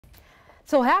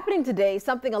So happening today,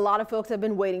 something a lot of folks have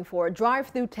been waiting for,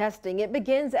 drive-through testing. It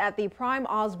begins at the Prime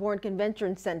Osborne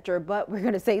Convention Center, but we're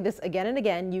going to say this again and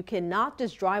again. You cannot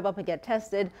just drive up and get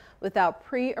tested without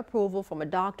pre-approval from a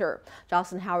doctor.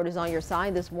 Jocelyn Howard is on your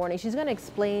side this morning. She's going to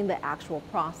explain the actual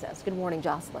process. Good morning,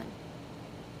 Jocelyn.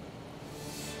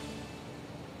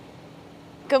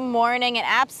 Good morning, and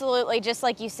absolutely, just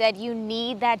like you said, you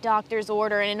need that doctor's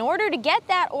order. And in order to get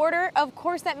that order, of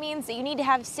course, that means that you need to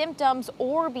have symptoms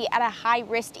or be at a high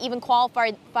risk to even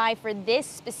qualify for this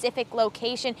specific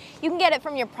location. You can get it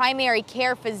from your primary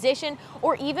care physician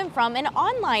or even from an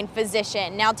online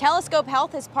physician. Now, Telescope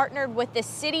Health has partnered with the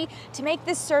city to make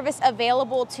this service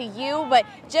available to you. But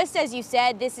just as you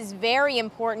said, this is very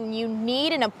important. You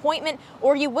need an appointment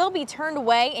or you will be turned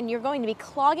away, and you're going to be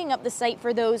clogging up the site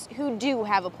for those who do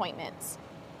have appointments.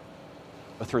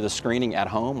 Through the screening at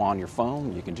home on your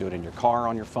phone, you can do it in your car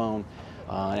on your phone.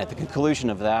 And at the conclusion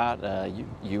of that,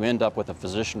 you end up with a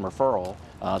physician referral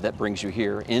that brings you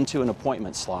here into an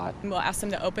appointment slot. We'll ask them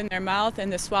to open their mouth,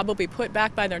 and the swab will be put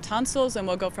back by their tonsils, and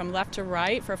we'll go from left to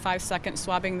right for 5 seconds,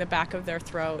 swabbing the back of their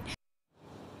throat.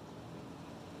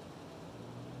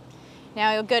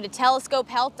 Now you'll go to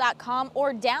telescopehealth.com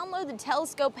or download the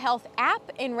Telescope Health app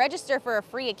and register for a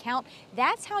free account.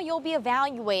 That's how you'll be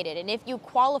evaluated, and if you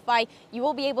qualify, you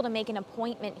will be able to make an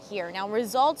appointment here. Now,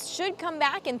 results should come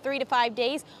back in 3 to 5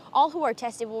 days. All who are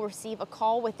tested will receive a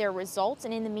call with their results,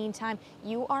 and in the meantime,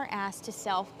 you are asked to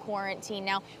self-quarantine.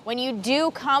 Now, when you do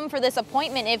come for this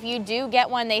appointment, if you do get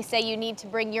one, they say you need to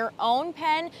bring your own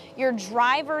pen, your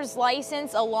driver's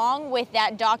license, along with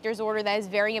that doctor's order. That is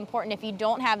very important. If you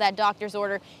don't have that doctor's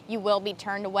order, you will be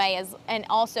turned away. And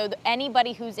also,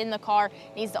 anybody who's in the car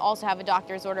needs to also have a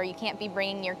doctor's order. You can't be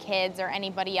bringing your kids or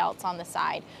anybody else on the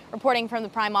side. Reporting from the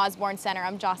Prime Osborne Center,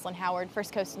 I'm Jocelyn Howard,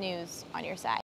 First Coast News on your side.